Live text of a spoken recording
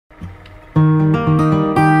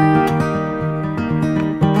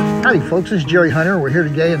Howdy folks, this is Jerry Hunter. We're here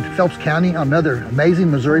today in Phelps County on another amazing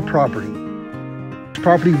Missouri property. This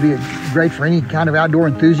property would be great for any kind of outdoor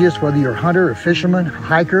enthusiast, whether you're a hunter, a fisherman, a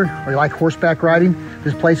hiker, or you like horseback riding.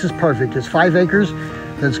 This place is perfect. It's 5 acres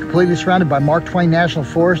that's completely surrounded by Mark Twain National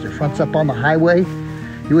Forest. It fronts up on the highway.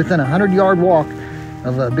 You're within a 100-yard walk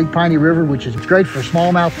of Big Piney River, which is great for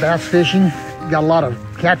smallmouth bass fishing. Got a lot of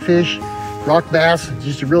catfish, rock bass. It's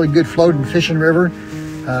just a really good floating fishing river.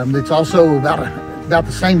 It's also about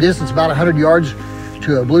the same distance, about 100 yards,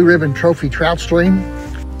 to a blue ribbon trophy trout stream.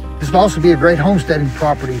 This would also be a great homesteading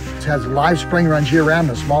property. It has a live spring runs year round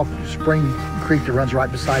and a small spring creek that runs right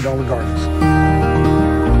beside all the gardens.